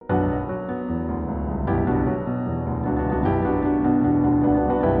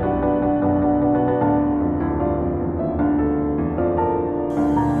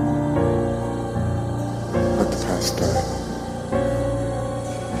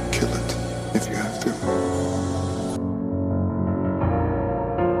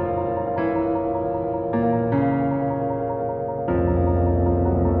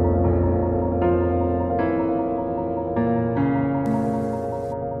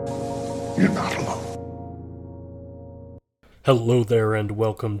You're not alone. Hello there, and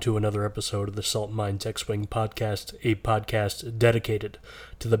welcome to another episode of the Salt Mines X-Wing Podcast, a podcast dedicated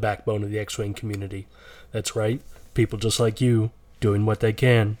to the backbone of the X-Wing community. That's right, people just like you, doing what they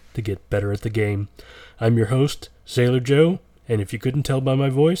can to get better at the game. I'm your host, Sailor Joe, and if you couldn't tell by my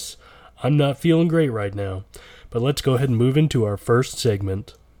voice, I'm not feeling great right now. But let's go ahead and move into our first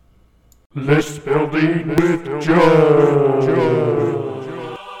segment. List building with Joe.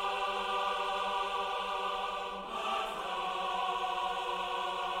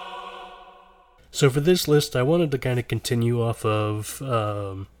 So for this list, I wanted to kind of continue off of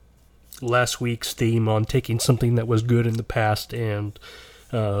last week's theme on taking something that was good in the past and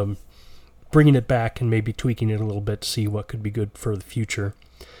bringing it back and maybe tweaking it a little bit to see what could be good for the future.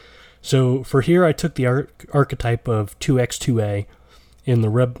 So for here, I took the archetype of 2X2A in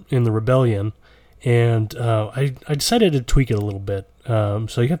the Rebellion, and I decided to tweak it a little bit. So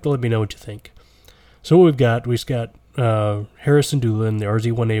you have to let me know what you think. So what we've got Harrison Doolin, the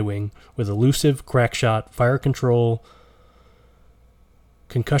RZ-1A wing, with elusive, crack shot, fire control,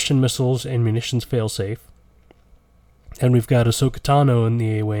 concussion missiles, and munitions failsafe. And we've got Ahsoka Tano in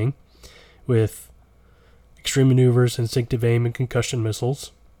the A-wing with extreme maneuvers, instinctive aim, and concussion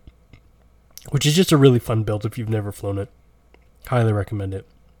missiles, which is just a really fun build if you've never flown it. Highly recommend it.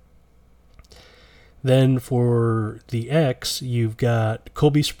 Then for the X, you've got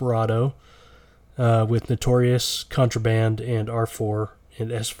Colby Sperado, with Notorious, Contraband, and R4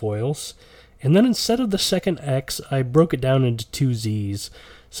 and S foils. And then instead of the second X, I broke it down into two Zs.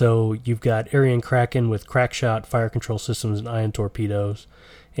 So you've got Arian Kraken with Crackshot, Fire Control Systems, and Ion Torpedoes,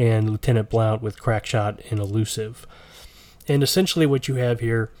 and Lieutenant Blount with Crackshot and Elusive. And essentially what you have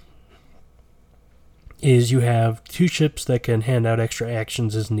here is you have two ships that can hand out extra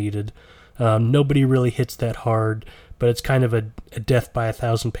actions as needed. Nobody really hits that hard, but it's kind of a death by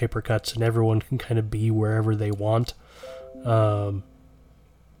 1,000 paper cuts, and everyone can kind of be wherever they want.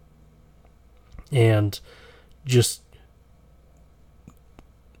 And just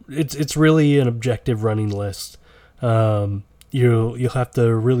it's really an objective running list. You'll have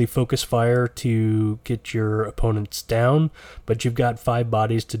to really focus fire to get your opponents down, but you've got 5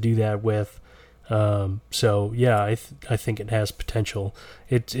 bodies to do that with. So yeah, I think it has potential.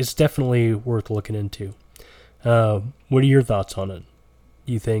 It's definitely worth looking into. What are your thoughts on it?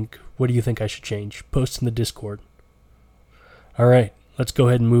 What do you think I should change? Post in the Discord. All right, let's go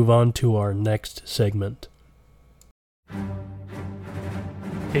ahead and move on to our next segment.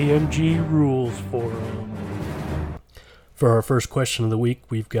 AMG Rules Forum. For our first question of the week,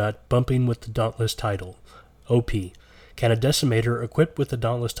 we've got Bumping with the Dauntless Title. OP. Can a Decimator equipped with the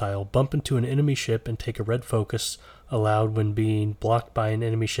Dauntless Tile bump into an enemy ship and take a red focus allowed when being blocked by an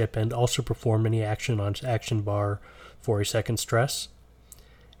enemy ship and also perform any action on its action bar for a second stress?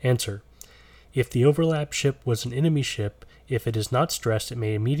 Answer. If the overlap ship was an enemy ship, if it is not stressed, it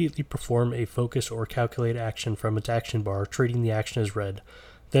may immediately perform a focus or calculate action from its action bar, treating the action as red.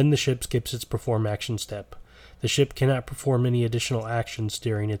 Then the ship skips its perform action step. The ship cannot perform any additional actions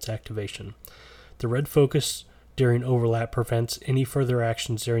during its activation. The red focus during overlap prevents any further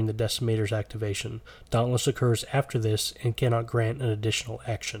actions during the Decimator's activation. Dauntless occurs after this and cannot grant an additional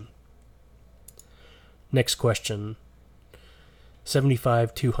action. Next question.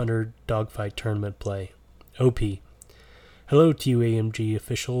 75-200 Dogfight Tournament Play. OP. Hello to you AMG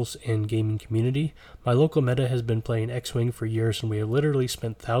officials and gaming community. My local meta has been playing X-Wing for years, and we have literally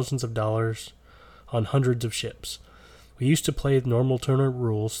spent thousands of dollars on hundreds of ships. We used to play normal tournament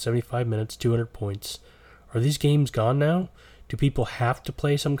rules, 75 minutes, 200 points. Are these games gone now? Do people have to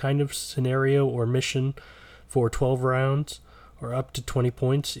play some kind of scenario or mission for 12 rounds or up to 20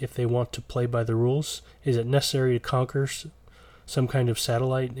 points if they want to play by the rules? Is it necessary to conquer some kind of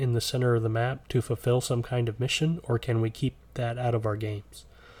satellite in the center of the map to fulfill some kind of mission, or can we keep that out of our games?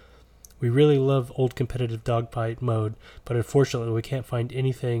 We really love old competitive dogfight mode, but unfortunately we can't find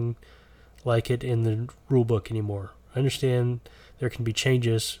anything like it in the rulebook anymore. I understand there can be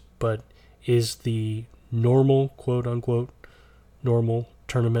changes, but is the normal, quote-unquote, normal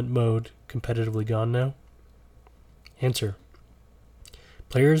tournament mode competitively gone now? Answer.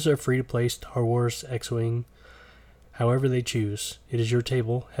 Players are free to play Star Wars X-Wing however they choose. It is your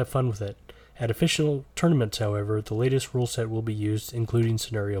table. Have fun with it. At official tournaments, however, the latest rule set will be used, including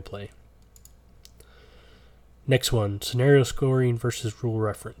scenario play. Next one, scenario scoring versus rule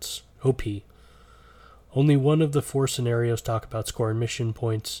reference. OP. Only one of the 4 scenarios talk about scoring mission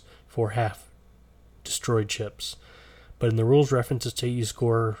points for half destroyed ships, but in the rules references state you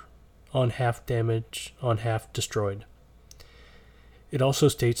score on half damage on half destroyed. It also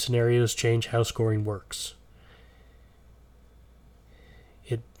states scenarios change how scoring works.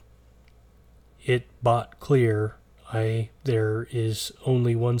 it bot clear, there is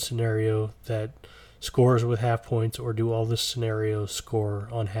only one scenario that scores with half points, or do all the scenarios score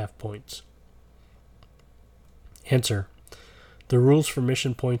on half points? Answer. The rules for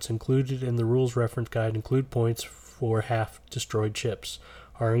mission points included in the rules reference guide include points for half-destroyed ships,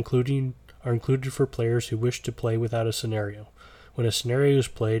 are included for players who wish to play without a scenario. When a scenario is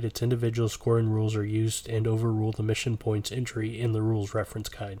played, its individual scoring rules are used and overrule the mission points entry in the rules reference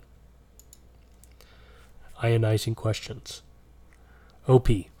guide. Ionizing questions. OP.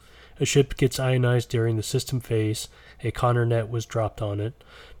 A ship gets ionized during the system phase. A Connor net was dropped on it.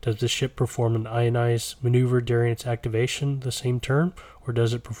 Does the ship perform an ionize maneuver during its activation the same turn, or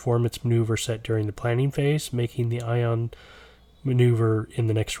does it perform its maneuver set during the planning phase, making the ion maneuver in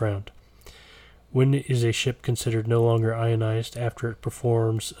the next round? When is a ship considered no longer ionized after it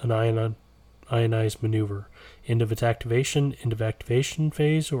performs an ionized maneuver? End of its activation, end of activation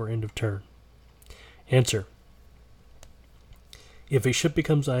phase, or end of turn? Answer. If a ship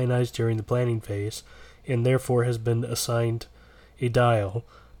becomes ionized during the planning phase, and therefore has been assigned a dial,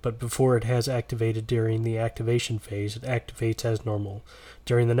 but before it has activated during the activation phase, it activates as normal.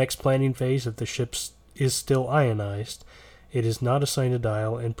 During the next planning phase, if the ship is still ionized, it is not assigned a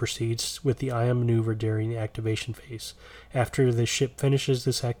dial and proceeds with the ion maneuver during the activation phase. After the ship finishes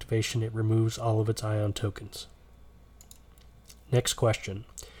this activation, it removes all of its ion tokens. Next question.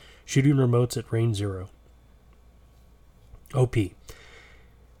 Shooting remotes at range 0. OP.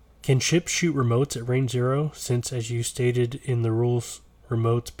 Can ships shoot remotes at range 0, since, as you stated in the rules,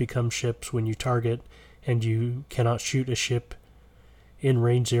 remotes become ships when you target, and you cannot shoot a ship in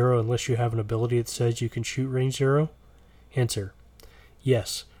range 0 unless you have an ability that says you can shoot range 0? Answer.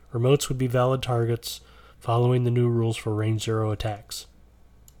 Yes, remotes would be valid targets following the new rules for range 0 attacks.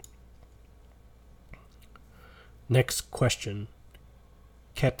 Next question.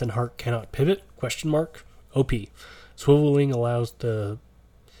 Captain Hark cannot pivot? OP. Swiveling allows the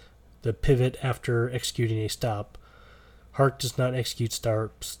pivot after executing a stop. Hark does not execute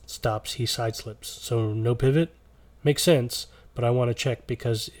stops, he sideslips. So no pivot? Makes sense, but I want to check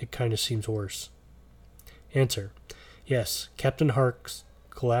because it kind of seems worse. Answer. Yes, Captain Hark's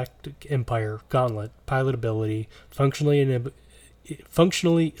Galactic Empire Gauntlet pilot ability functionally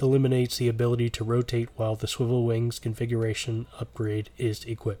eliminates the ability to rotate while the swivel wings configuration upgrade is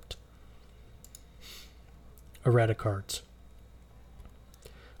equipped. Errata cards.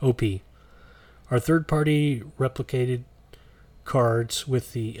 OP. Are third-party replicated cards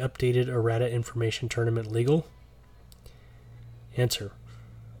with the updated errata information tournament legal? Answer.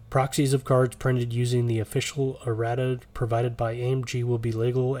 Proxies of cards printed using the official errata provided by AMG will be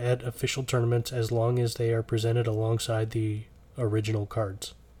legal at official tournaments as long as they are presented alongside the original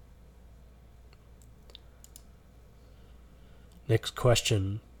cards. Next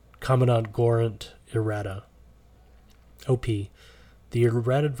question. Commandant Gorant errata. OP. The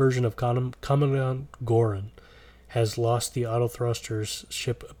errated version of Commandant Goran has lost the auto-thruster's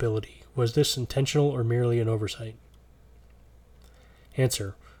ship ability. Was this intentional or merely an oversight?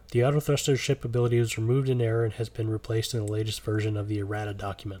 Answer. The auto-thruster's ship ability was removed in error and has been replaced in the latest version of the errata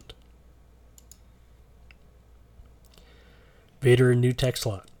document. Vader in new tech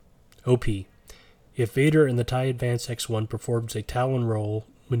slot. OP. If Vader in the TIE Advance X1 performs a Talon roll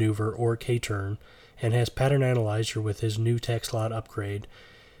maneuver or K-turn and has Pattern Analyzer with his new tech slot upgrade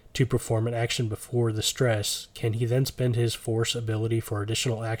to perform an action before the stress, can he then spend his Force ability for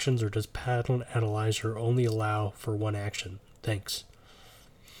additional actions, or does Pattern Analyzer only allow for one action? Thanks.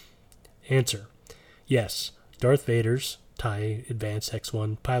 Answer. Yes, Darth Vader's TIE Advance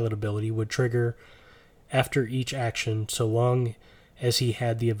X1 pilot ability would trigger after each action so long as he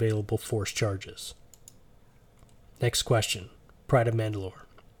had the available Force charges. Next question. Pride of Mandalore.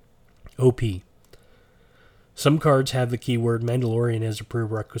 OP. Some cards have the keyword Mandalorian as a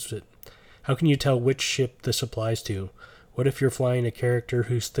prerequisite. How can you tell which ship this applies to? What if you're flying a character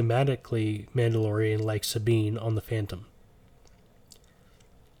who's thematically Mandalorian like Sabine on the Phantom?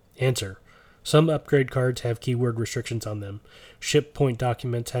 Answer. Some upgrade cards have keyword restrictions on them. Ship point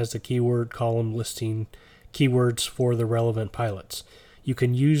documents has the keyword column listing keywords for the relevant pilots. You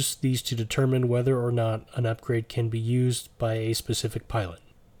can use these to determine whether or not an upgrade can be used by a specific pilot.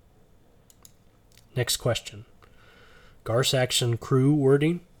 Next question. Gar Saxon crew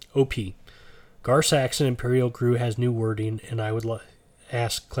wording. OP. Gar Saxon Imperial crew has new wording, and I would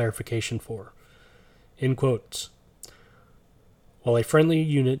ask clarification for. In quotes. While a friendly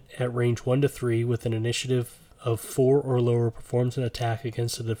unit at range 1 to 3 with an initiative of 4 or lower performs an attack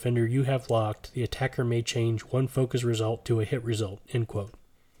against a defender you have locked, the attacker may change one focus result to a hit result. End quote.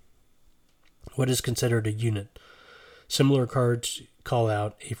 What is considered a unit? Similar cards call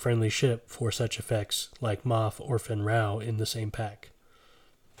out a friendly ship for such effects, like Moth or Fenrau in the same pack.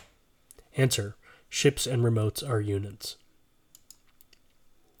 Answer: ships and remotes are units.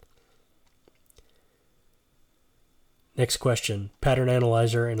 Next question: pattern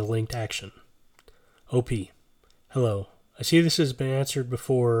analyzer and a linked action. OP: hello. I see this has been answered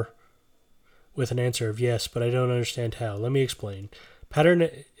before with an answer of yes, but I don't understand how. Let me explain. Pattern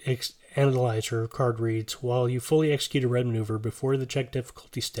analyzer card reads, while you fully execute a red maneuver before the check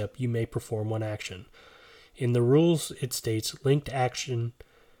difficulty step, you may perform one action. In the rules, it states linked actions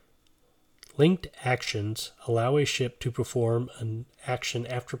allow a ship to perform an action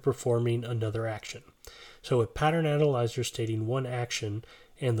after performing another action. So with pattern analyzer stating one action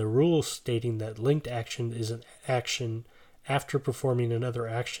and the rules stating that linked action is an action after performing another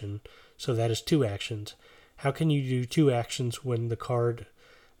action, so that is two actions, how can you do two actions when the card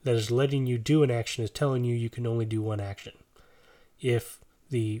that is letting you do an action is telling you can only do one action? If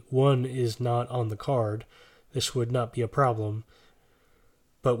the one is not on the card, this would not be a problem,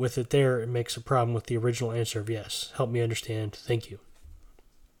 but with it there, it makes a problem with the original answer of yes. Help me understand. Thank you.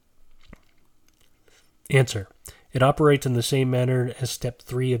 Answer: it operates in the same manner as Step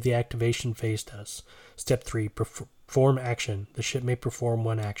 3 of the activation phase does. Step 3, perform action. The ship may perform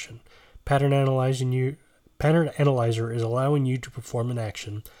one action. Pattern analyzer is allowing you to perform an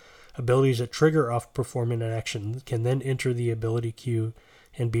action. Abilities that trigger off performing an action can then enter the ability queue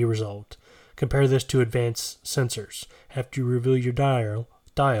and be resolved. Compare this to advanced sensors. After you reveal your dial,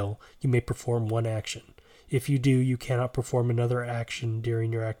 you may perform one action. If you do, you cannot perform another action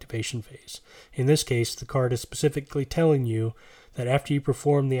during your activation phase. In this case, the card is specifically telling you that after you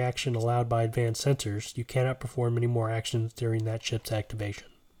perform the action allowed by advanced sensors, you cannot perform any more actions during that ship's activation.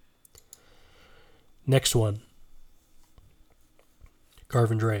 Next one.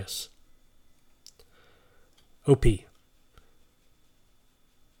 Garvandreas. OP.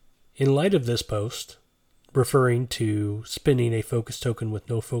 In light of this post, referring to spinning a focus token with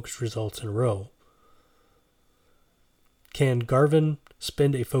no focus results in a row, can Garvin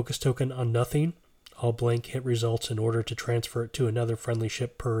spend a focus token on nothing, all blank hit results, in order to transfer it to another friendly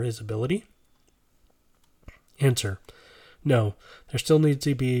ship per his ability? Answer: no, there still needs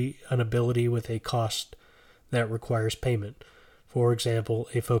to be an ability with a cost that requires payment. For example,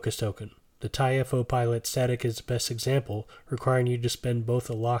 a focus token. The TIE-FO pilot static is the best example, requiring you to spend both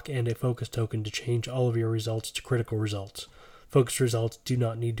a lock and a focus token to change all of your results to critical results. Focus results do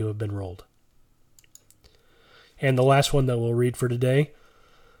not need to have been rolled. And the last one that we'll read for today: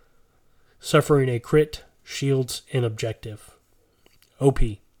 suffering a crit, shields, and objective. OP.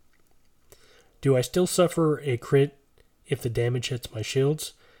 Do I still suffer a crit if the damage hits my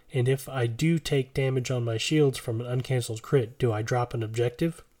shields? And if I do take damage on my shields from an uncancelled crit, do I drop an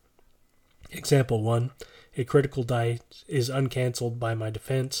objective? Example 1. A critical die is uncancelled by my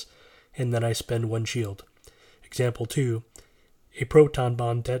defense, and then I spend one shield. Example 2. A proton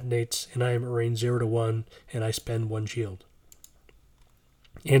bomb detonates, and I am at range 0 to 1, and I spend one shield.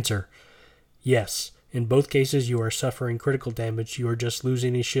 Answer: yes. In both cases, you are suffering critical damage. You are just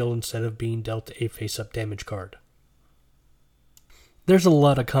losing a shield instead of being dealt a face-up damage card. There's a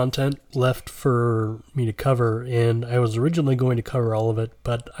lot of content left for me to cover, and I was originally going to cover all of it,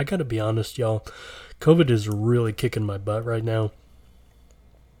 but I gotta be honest, y'all. COVID is really kicking my butt right now.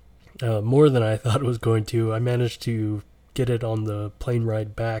 More than I thought it was going to. I managed to get it on the plane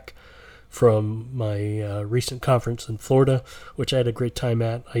ride back from my recent conference in Florida, which I had a great time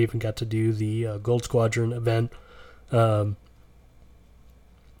at. I even got to do the Gold Squadron event.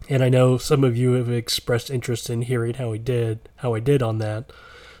 And I know some of you have expressed interest in hearing how I did on that.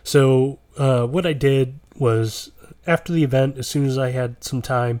 So what I did was, after the event, as soon as I had some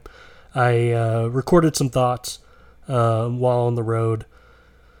time, I recorded some thoughts while on the road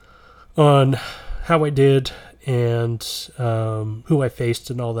on how I did and who I faced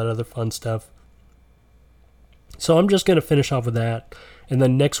and all that other fun stuff. So I'm just going to finish off with that, and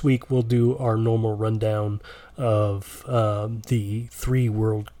then next week we'll do our normal rundown of the 3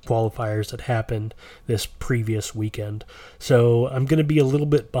 world qualifiers that happened this previous weekend. So I'm going to be a little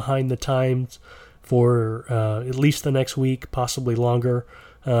bit behind the times for at least the next week, possibly longer.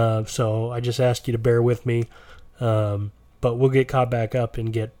 So I just ask you to bear with me, but we'll get caught back up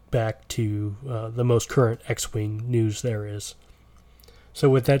and get back to the most current X-Wing news there is. So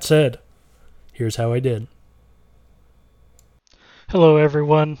with that said, here's how I did. Hello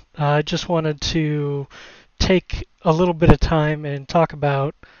everyone. I just wanted to take a little bit of time and talk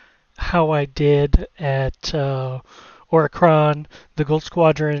about how I did at Oricon, the Gold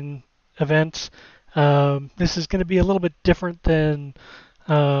Squadron events. This is going to be a little bit different than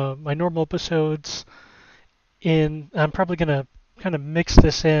my normal episodes I'm probably gonna kind of mix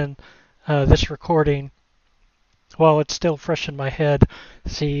this in this recording while it's still fresh in my head.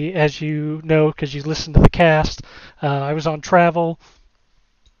 See, as you know, because you listened to the cast, I was on travel.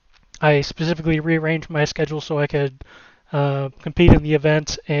 I specifically rearranged my schedule so I could compete in the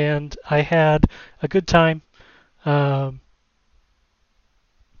event, and I had a good time. Um,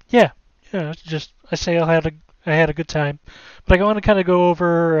 yeah, yeah. Just I had a good time, but I want to kind of go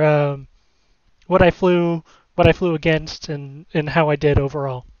over what I flew, what I flew against, and how I did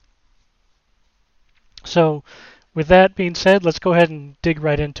overall. So, with that being said, let's go ahead and dig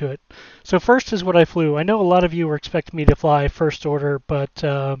right into it. So first is what I flew. I know a lot of you were expecting me to fly first order, but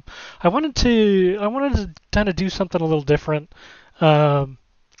I wanted to kind of do something a little different. Um,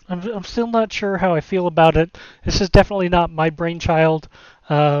 I'm still not sure how I feel about it. This is definitely not my brainchild,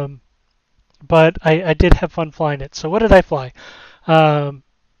 um, but I did have fun flying it. So what did I fly? Um,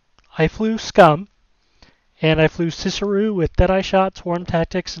 I flew Scum, and I flew Cicero with Deadeye Shot, Swarm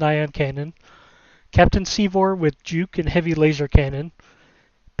Tactics, and Ion Cannon. Captain Seevor with Juke and Heavy Laser Cannon.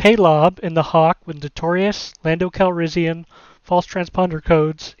 Paylob in the Hawk with Notorious, Lando Calrissian, False Transponder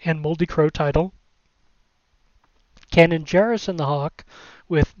Codes, and Moldy Crow title. Cannon Jarrus in the Hawk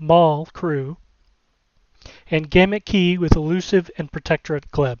with Maul Crew. And Gamut Key with Elusive and Protectorate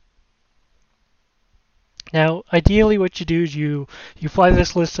Gleb. Now, ideally, what you do is you fly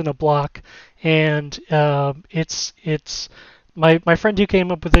this list in a block, and it's my friend who came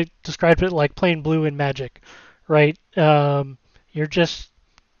up with it described it like playing blue in Magic, right? You're just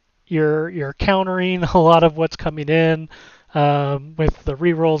you're countering a lot of what's coming in with the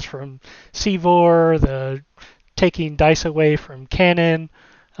rerolls from Seevor, the taking dice away from Cannon,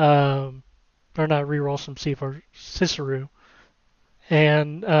 or not rerolls from Seevor, Cicero,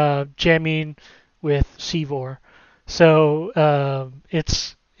 and jamming with Seevor. So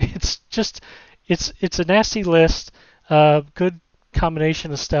it's a nasty list, good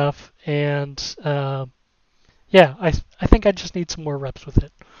combination of stuff, and yeah, I think I just need some more reps with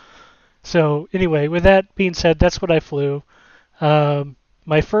it. So anyway, with that being said, that's what I flew.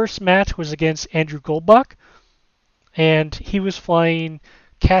 My first match was against Andrew Goldbach, and he was flying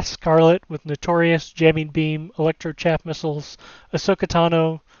Cast Scarlet with Notorious, Jamming Beam, Electro Chaff Missiles, Ahsoka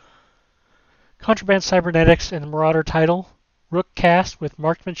Tano, Contraband Cybernetics, and the Marauder title. Rook Cast with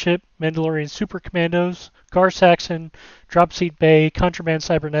Marksmanship, Mandalorian Super Commandos, Gar Saxon, Dropseat Bay, Contraband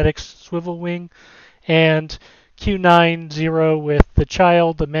Cybernetics, Swivel Wing, and Q90 with the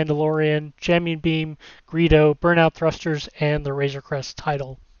Child, the Mandalorian, Jamming Beam, Greedo, Burnout Thrusters, and the Razor Crest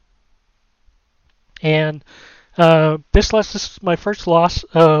title. And this is my first loss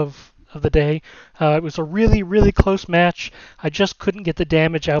of the day. It was a really, really close match. I just couldn't get the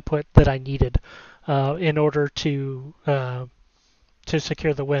damage output that I needed in order to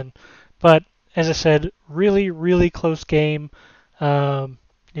secure the win. But as I said, really, really close game.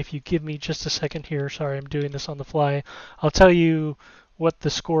 If you give me just a second here, sorry, I'm doing this on the fly. I'll tell you what the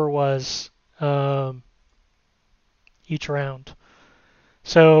score was each round.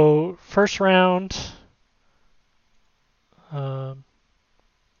 So first round.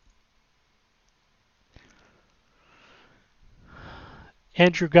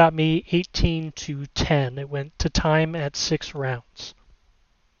 Andrew got me 18-10. It went to time at 6 rounds.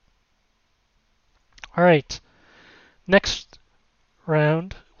 All right. Next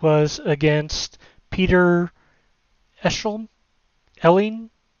round was against Peter Ellingson.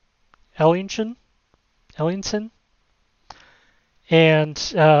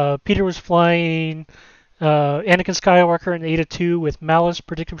 And Peter was flying Anakin Skywalker in Eta 2 with Malice,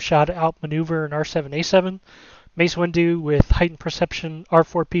 Predictive Shot, Outmaneuver, and R7A7. Mace Windu with Heightened Perception,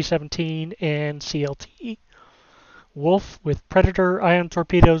 R4P17, and CLT. Wolf with Predator, Ion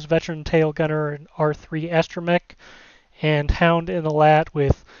Torpedoes, Veteran Tail Gunner, and R3 Astromech. And Hound in the Lat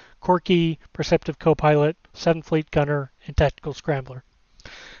with Corky, Perceptive Copilot, 7th Fleet Gunner, and Tactical Scrambler.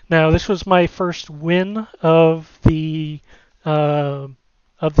 Now, this was my first win of the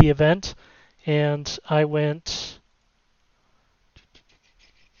event, and I went.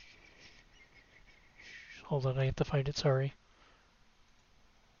 Hold on, I have to find it. Sorry.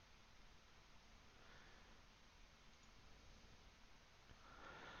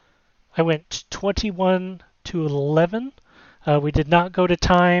 I went 21-11. We did not go to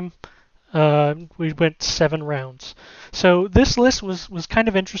time. We went 7 rounds. So this list was kind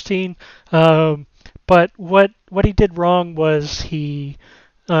of interesting. But what he did wrong was he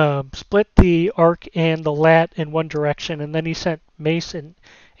split the arc and the lat in one direction, and then he sent Mace and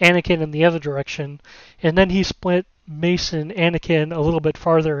Anakin in the other direction, and then he split Mace and Anakin a little bit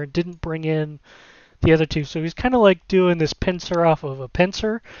farther and didn't bring in the other two. So he's kind of like doing this pincer off of a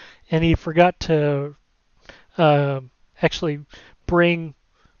pincer, and he forgot to actually bring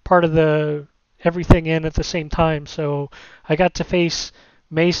part of the everything in at the same time. So I got to face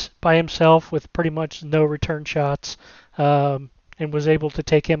Mace by himself with pretty much no return shots, and was able to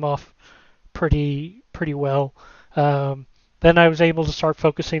take him off pretty well. Um, then I was able to start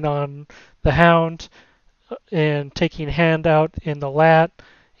focusing on the Hound and taking Hand out in the lat,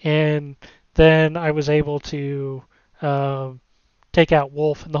 and then I was able to take out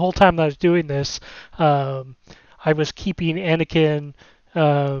Wolf. And the whole time that I was doing this, um, I was keeping Anakin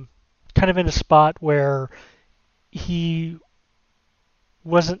kind of in a spot where he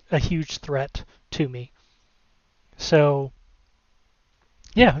wasn't a huge threat to me. So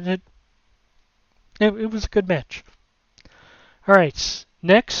yeah, it was a good match. All right,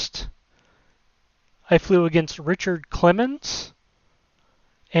 next I flew against Richard Clemens,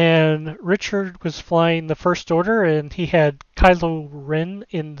 and Richard was flying the First Order, and he had Kylo Ren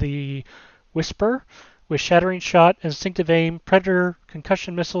in the Whisper with Shattering Shot, Instinctive Aim, Predator,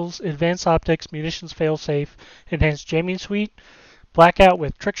 Concussion Missiles, Advanced Optics, Munitions Failsafe, Enhanced Jamming Suite, Blackout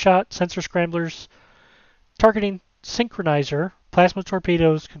with Trick Shot, Sensor Scramblers, Targeting Synchronizer, Plasma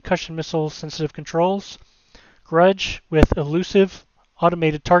Torpedoes, Concussion Missiles, Sensitive Controls, Grudge with Elusive,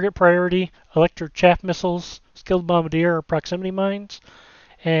 Automated Target Priority, Electro Chaff Missiles, Skilled Bombardier or Proximity Mines,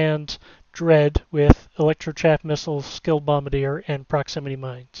 and Dread with Electro Chaff Missiles, Skilled Bombardier, and Proximity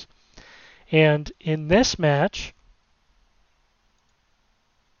Mines. And in this match,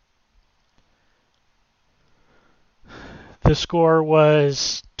 the score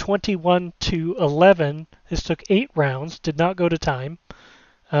was 21-11. This took 8 rounds, did not go to time.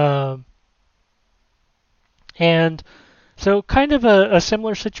 And so kind of a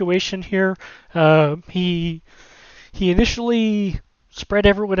similar situation here. He initially spread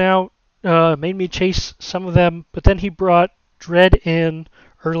everyone out, made me chase some of them, but then he brought Dread in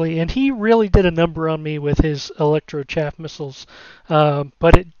early, and he really did a number on me with his Electro Chaff missiles.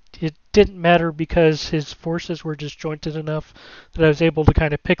 But it didn't matter because his forces were disjointed enough that I was able to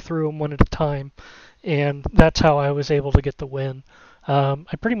kind of pick through them one at a time, and that's how I was able to get the win.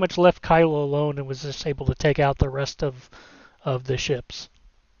 I pretty much left Kylo alone and was just able to take out the rest of the ships,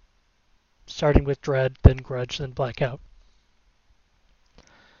 starting with Dread, then Grudge, then Blackout.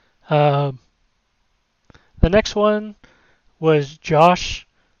 The next one was Josh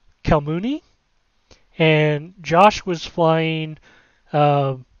Kalmuni, and Josh was flying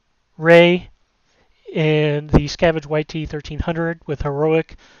Ray in the Scavenge YT 1300 with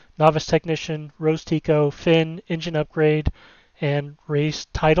Heroic, Novice Technician, Rose Tico, Finn, Engine Upgrade, and Ray's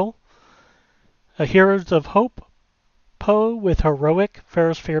Title. Heroes of Hope, Poe with Heroic,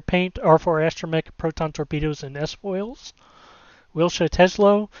 Ferrosphere Paint, R4 Astromech, Proton Torpedoes, and S-Foils. Wilsha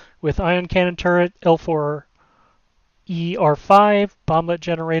Teslo with Ion Cannon Turret, L4 ER5, Bomblet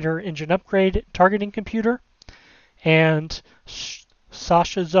Generator, Engine Upgrade, Targeting Computer. And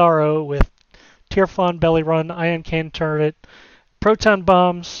Sasha Zaro with Tyrfon Belly Run, Ion Cannon Turret, Proton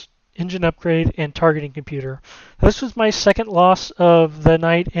Bombs, Engine Upgrade, and Targeting Computer. This was my second loss of the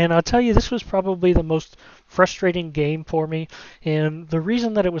night, and I'll tell you, this was probably the most frustrating game for me. And the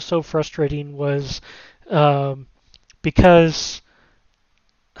reason that it was so frustrating was because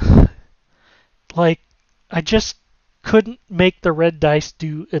I just couldn't make the red dice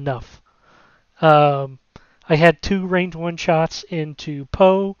do enough. I had 2 range 1 shots into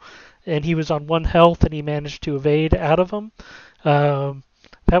Poe, and he was on 1 health, and he managed to evade out of them.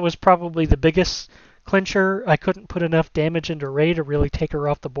 That was probably the biggest clincher. I couldn't put enough damage into Ray to really take her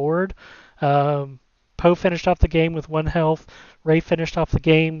off the board. Poe finished off the game with 1 health. Ray finished off the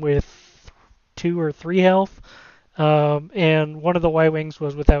game with 2 or 3 health. And one of the Y-Wings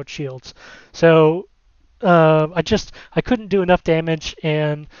was without shields. So I couldn't do enough damage,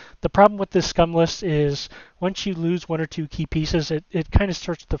 and the problem with this scum list is once you lose 1 or 2 key pieces, it kind of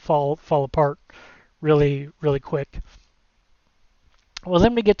starts to fall apart really quick. Well,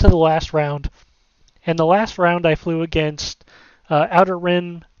 then we get to the last round, and the last round I flew against Outer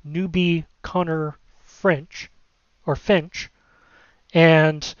Rim newbie Connor Finch,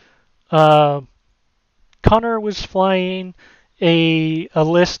 and Connor was flying a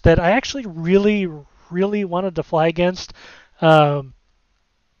list that I actually really wanted to fly against, and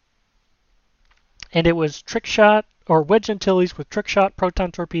it was Trick Shot or Wedge Antilles with Trick Shot,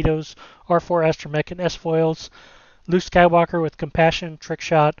 Proton Torpedoes, R4 Astromech, and S-Foils. Luke Skywalker with Compassion, Trick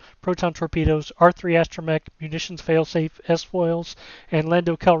Shot, Proton Torpedoes, R3 Astromech, Munitions Failsafe, S-Foils, and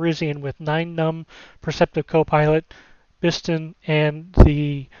Lando Calrissian with 9 Num, Perceptive Copilot, Biston, and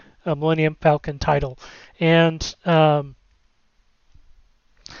the Millennium Falcon title. And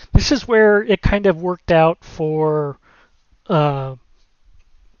this is where it kind of worked out for Connor,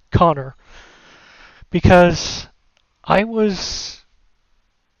 because I was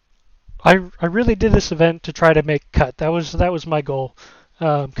I really did this event to try to make cut. That was my goal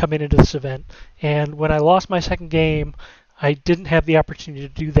coming into this event. And when I lost my second game, I didn't have the opportunity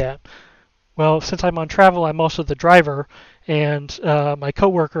to do that. Well, since I'm on travel, I'm also the driver, and my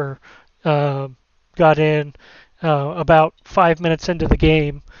coworker got in about 5 minutes into the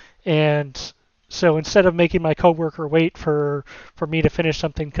game, and so instead of making my coworker wait for me to finish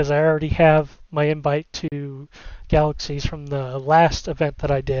something because I already have my invite to Galaxies from the last event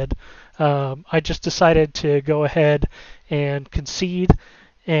that I did, I just decided to go ahead and concede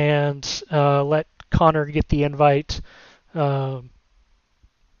and let Connor get the invite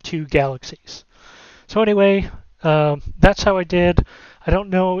to Galaxies. So anyway, that's how I did. I don't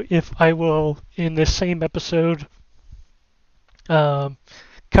know if I will, in this same episode, um,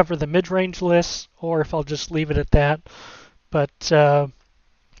 cover the mid-range lists or if I'll just leave it at that. But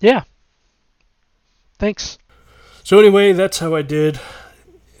yeah, thanks. So anyway, that's how I did.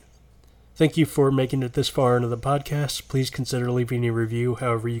 Thank you for making it this far into the podcast. Please consider leaving a review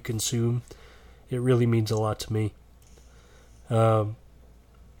however you consume. It really means a lot to me.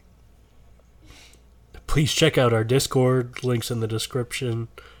 Please check out our Discord. Links in the description.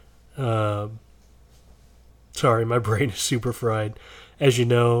 Sorry, my brain is super fried. As you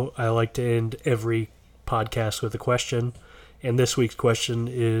know, I like to end every podcast with a question. And this week's question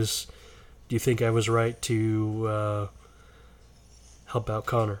is, do you think I was right to help out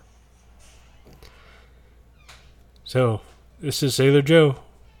Connor? So, this is Sailor Joe,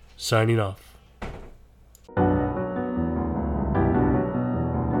 signing off.